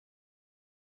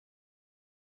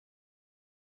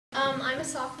I'm a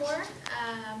sophomore.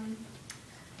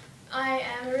 I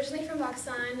am originally from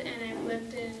Pakistan, and I've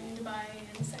lived in Dubai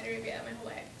and Saudi Arabia my whole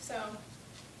life. So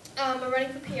I'm running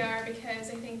for PR because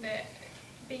I think that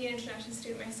being an international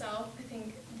student myself, I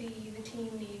think the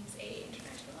team needs a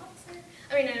international officer.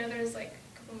 I mean, I know there's like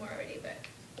a couple more already, but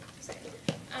just saying.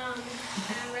 And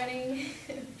I'm running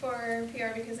for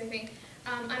PR because I think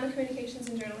I'm a communications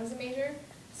and journalism major,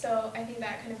 so I think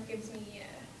that kind of gives me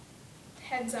a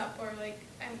heads up, or like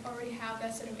I already have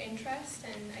that sort of interest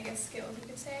and I guess skills, you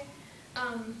could say,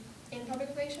 in public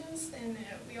relations, and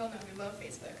we all know we love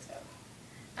Facebook. So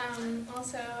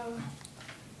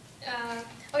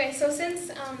okay, so since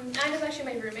Anna's actually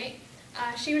my roommate,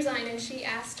 she resigned and she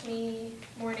asked me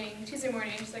Tuesday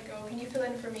morning, she's like, oh, can you fill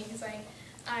in for me because I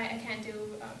can't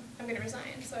do, I'm going to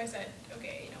resign. So I said,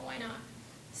 okay, why not?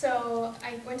 So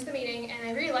I went to the meeting and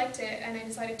I really liked it, and I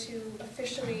decided to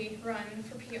officially run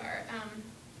for PR.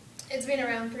 It's been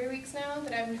around 3 weeks now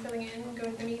that I've been filling in,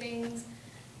 going to the meetings,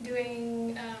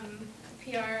 doing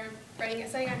PR,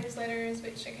 sending out newsletters,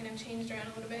 which I kind of changed around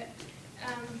a little bit.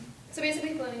 So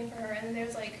basically filling in for her, and then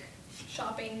there's like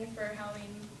shopping for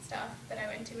Halloween stuff that I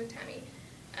went to with Tammy.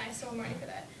 So I'm running for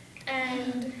that.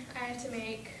 And I had to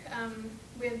make, I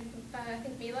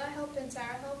think Mila helped and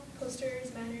Sarah helped,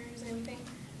 posters, banners, and everything.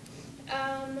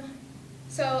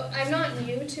 So I'm not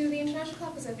new to the International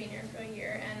Club because I've been here for a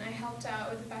year, and I helped out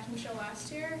with the fashion show last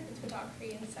year with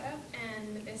photography and setup,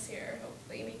 and this year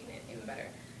hopefully making it even better.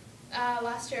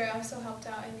 Last year I also helped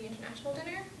out in the international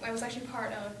dinner. I was actually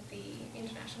part of the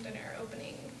international dinner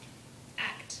opening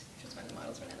act, which was when the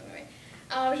models went out of the way,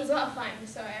 which was a lot of fun,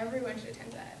 so everyone should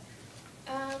attend that.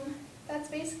 That's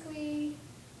basically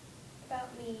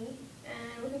about me,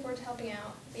 and I'm looking forward to helping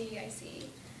out the EIC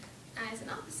as an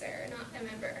officer, not a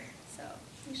member, so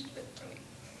you should vote for me.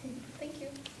 Thank you.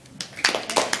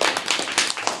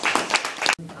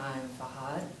 I'm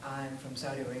Fahad. I'm from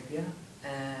Saudi Arabia,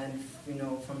 and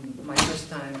from my first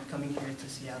time coming here to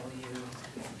Seattle U,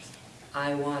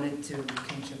 I wanted to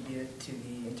contribute to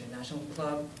the International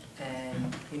Club,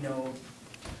 and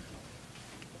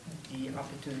the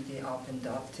opportunity opened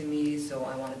up to me, so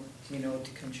I wanted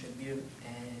to contribute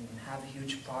and have a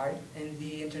huge part in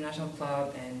the International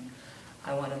Club, and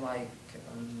I want to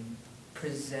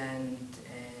present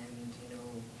and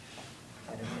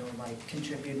I don't know,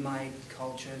 contribute my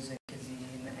cultures and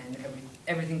cuisine and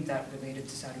everything that related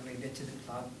to Saudi Arabia to the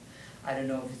club. I don't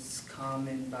know if it's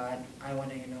common, but I want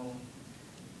to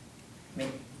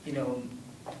make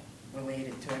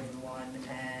related to everyone,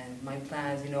 and my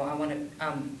plans,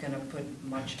 I'm gonna put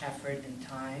much effort and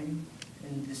time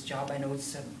in this job. I know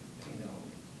it's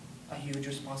a huge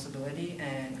responsibility,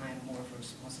 and I'm more of a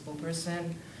responsible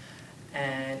person,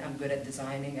 and I'm good at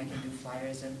designing. I can do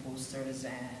flyers and posters,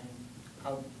 and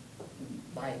I'd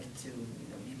like to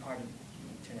be part of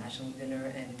the international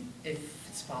dinner, and if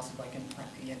it's possible, I can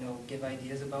give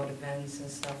ideas about events and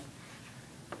stuff,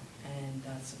 and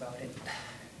that's about it.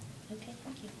 Okay,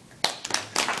 thank you.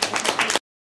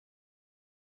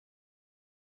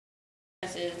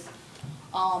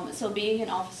 So being an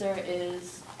officer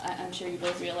is, I'm sure you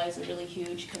both realize, a really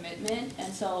huge commitment,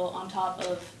 and so on top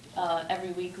of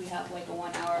every week we have like a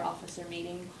 1-hour officer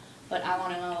meeting, but I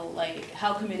want to know,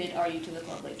 how committed are you to the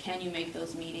club? Can you make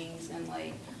those meetings, and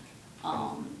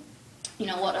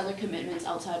what other commitments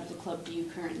outside of the club do you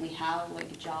currently have,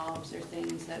 like jobs or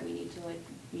things that we need to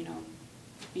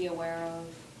be aware of?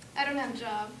 I don't have a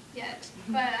job yet,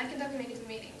 but I can definitely make it to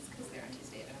meetings because they're on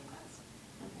Tuesday at class.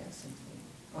 Okay. Yes,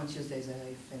 on Tuesdays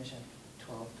I finish at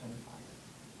 12:25.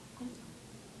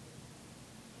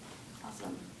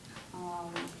 Awesome.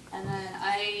 And then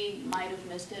I might have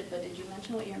missed it, but did you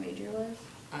mention what your major was?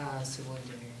 Civil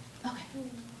engineering. Okay.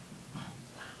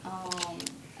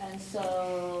 And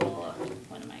so,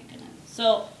 what am I gonna?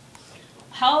 So,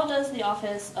 how does the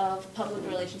Office of Public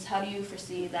Relations? How do you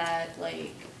foresee that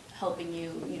helping you,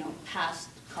 past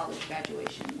college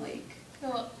graduation?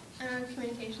 Well, I'm a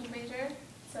communications major,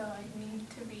 so I need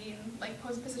to be in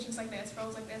positions like this,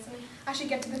 roles like this, and actually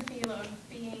get to the feel of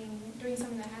doing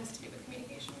something that has to do with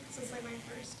communication. So it's my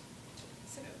first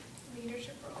sort of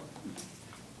leadership role.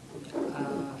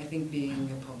 I think being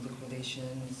a public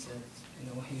relations is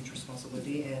a huge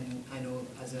responsibility, and I know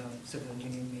as a civil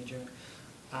engineering major,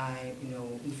 in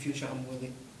the future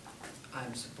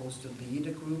I'm supposed to lead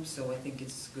a group, so I think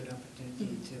it's a good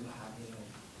opportunity to have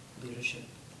leadership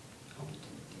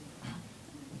opportunity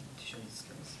to show the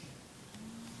skills.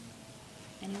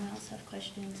 Anyone else have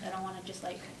questions? I don't want to just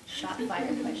shot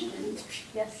fire questions.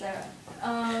 Yes, Sarah.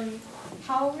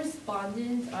 How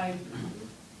respondent are you?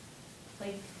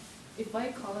 If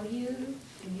I call you,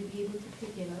 will you be able to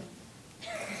pick it up?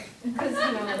 Because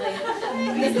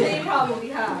same problem we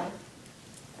have.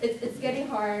 It's getting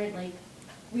hard, like,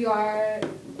 we are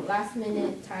last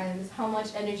minute times, how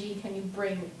much energy can you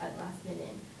bring at last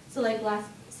minute? So like last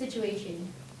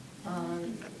situation,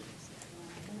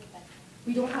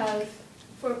 we don't have,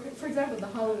 for example, the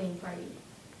Halloween party,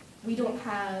 we don't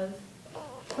have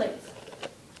plates.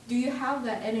 Do you have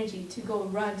that energy to go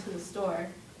run to the store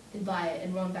and buy it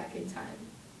and run back in time?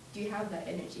 Do you have that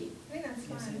energy? I think that's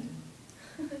fun.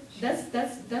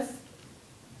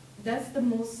 That's the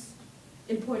most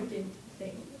important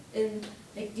thing. And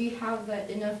like, do you have that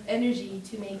enough energy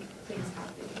to make things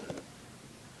happen?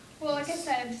 Well, like I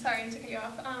said, sorry to cut you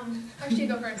off. Or should you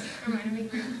go first? Never mind, I'm being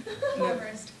rude. Go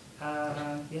first.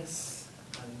 Yes,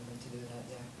 I'm going to do that,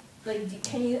 yeah. Like,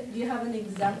 do you have an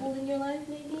example in your life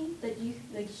maybe that you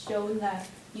like shown that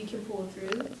you can pull through?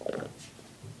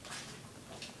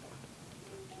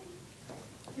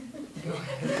 Go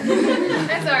ahead.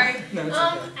 I'm sorry. No, it's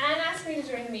okay. Anne asked me to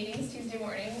join the meetings Tuesday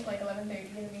morning, like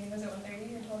 11:30. The meeting was at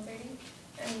 1:30 or 12:30,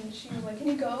 and she was like, "Can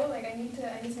you go? Like, I need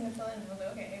something to fill in." And I was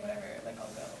like, "Okay, whatever. Like,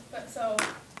 I'll go." But so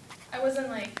I wasn't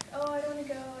like, "Oh, I don't want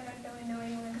to go. I don't really know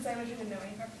anyone," because I literally didn't know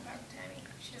anyone about Tammy.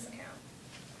 She doesn't count.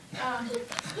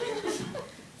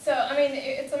 So I mean,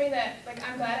 it's something that like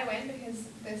I'm glad I went because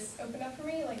this opened up for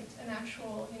me, like an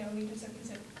actual leadership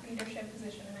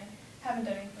position, and I haven't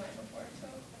done anything like that before. So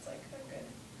it's like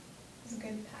it's a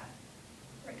good path,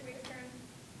 right way to turn.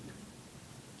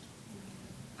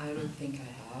 I don't think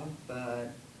I have,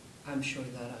 but I'm sure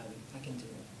that I can do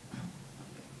it.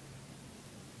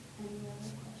 Any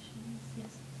other questions?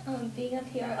 Yes. Being a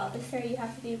PR officer, you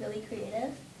have to be really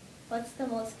creative. What's the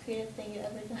most creative thing you've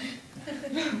ever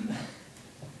done?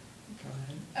 Go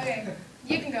ahead. Okay,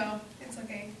 you can go. It's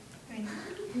okay. I mean,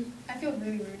 I feel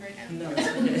really rude right now. No, it's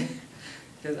okay.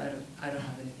 Because I don't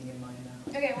have anything in mind now.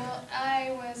 Okay, well,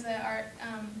 I was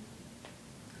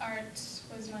art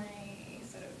was my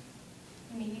sort of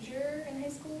major in high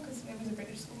school because it was a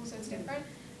British school, so it's different.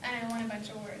 And I won a bunch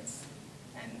of awards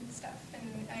and stuff.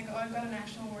 And I got a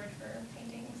national award for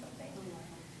painting something.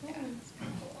 Yeah, it's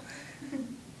pretty cool.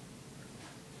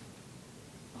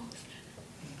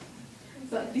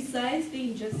 But besides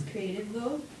being just creative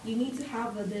though, you need to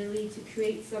have the ability to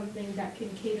create something that can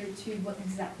cater to what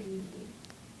exactly you need.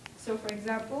 So for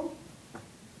example,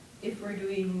 if we're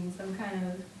doing some kind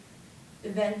of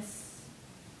events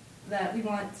that we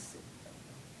want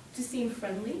to seem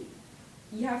friendly,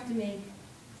 you have to make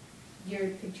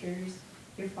your pictures,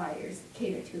 your flyers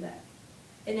cater to that.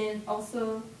 And then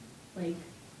also, like,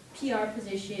 PR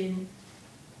position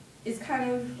is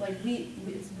kind of like,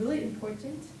 it's really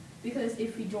important because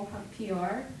if we don't have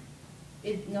PR,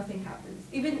 nothing happens.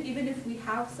 Even if we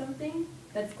have something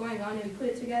that's going on and we put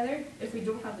it together, if we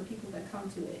don't have the people that come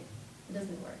to it, it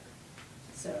doesn't work.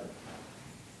 So,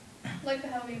 Like the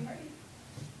Halloween party.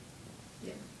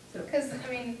 yeah. So, Because, I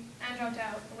mean, Anne dropped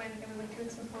out when it was like 2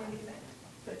 weeks before the event.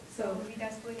 so we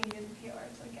desperately needed PR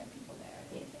to like, get people there and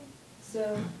everything.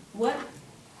 So what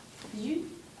did you?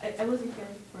 I wasn't here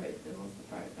for it, the most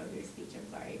part of your speech.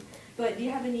 I'm sorry, but do you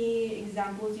have any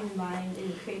examples in mind in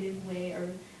a creative way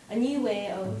or a new way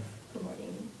of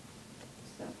promoting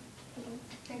stuff?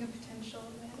 Like a potential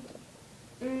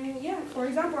event. Yeah, for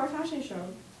example, our fashion show.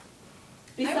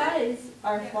 Besides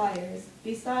our Yeah. flyers,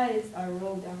 besides our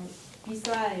roll downs,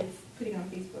 besides putting on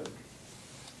Facebook,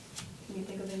 can you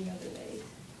think of any other way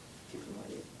to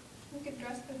promote it? We could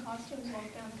dress up in costumes,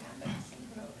 walk down campus,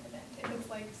 and promote an event. If it's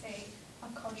like, say, a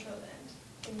cultural event,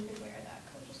 then you could wear that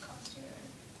culture's costume.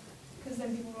 Because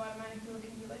then people will automatically look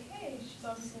and be like, hey, she's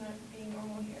obviously not being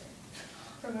normal here,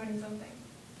 promoting something.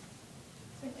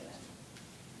 Something like that.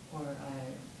 Or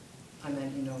I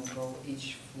meant, go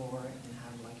each floor and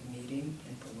have like a meeting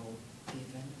and promote the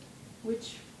event.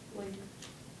 Which, like,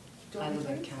 I live at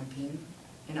dormitories? camping,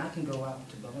 and I can go out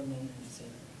to government and say,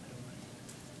 I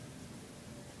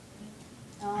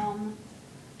don't mind.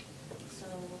 So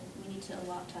we need to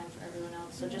allot time for everyone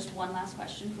else. So just one last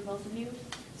question for both of you.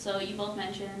 So you both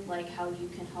mentioned like how you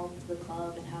can help the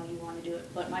club and how you want to do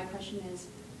it. But my question is,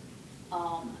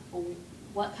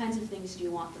 what kinds of things do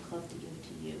you want the club to give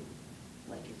to you?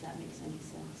 Like if that makes any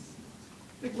sense.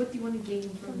 Like, what do you want to gain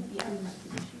from being in that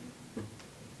position?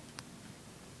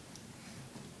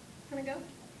 Want to go?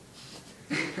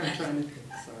 I'm trying to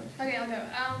think, sorry. Okay, I'll go.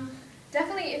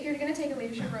 Definitely, if you're going to take a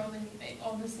leadership role, then it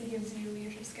obviously gives you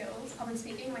leadership skills. Public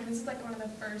speaking, like this is like one of the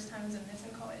first times in this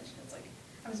in college. It's like,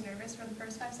 I was nervous for the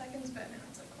first 5 seconds, but now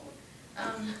it's like cool.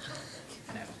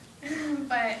 I know.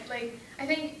 But like, I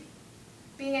think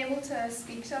being able to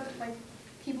speak to like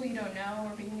people you don't know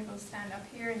or being able to stand up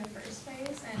here in the first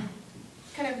place and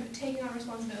kind of taking on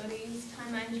responsibilities,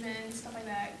 time management, stuff like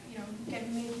that, you know,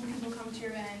 making people come to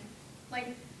your event.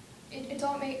 Like, it's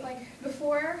all made, like,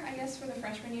 before, I guess for the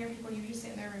freshman year, people usually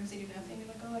sit in their rooms, they do nothing, they're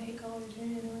like, oh, I hate college,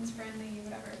 no one's friendly,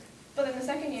 whatever. But then the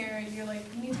second year, you're like,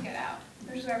 you need to get out.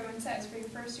 Which is what everyone says, for your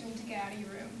first, you need to get out of your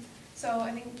room. So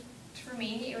I think, for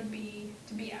me, it would be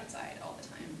to be outside all the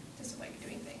time, just like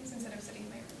doing things, instead of sitting in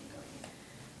my room going,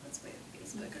 let's play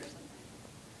Facebook or something.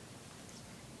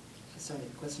 Sorry,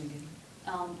 question again?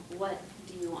 What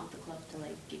do you want the club to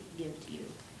like give to you?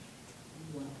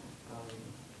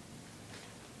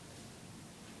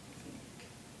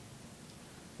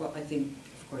 Well, I think,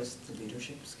 of course, the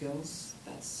leadership skills,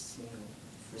 that's, you know,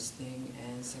 first thing,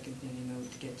 and second thing, you know,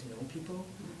 to get to know people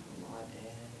a lot,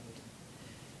 and,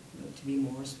 you know, to be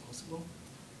more responsible,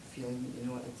 feeling, you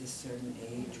know, at this certain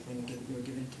age, when you're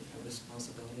given a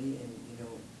responsibility, and, you know,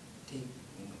 take,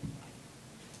 you know,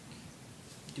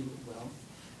 do it well.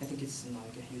 I think it's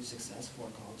like a huge success for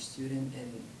a college student,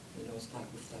 and, you know, it's like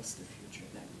reflects the future,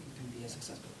 that you can be a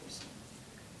successful person.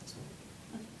 That's all.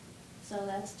 So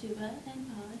that's Tuba and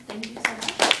Pod. Thank you so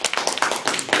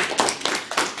much.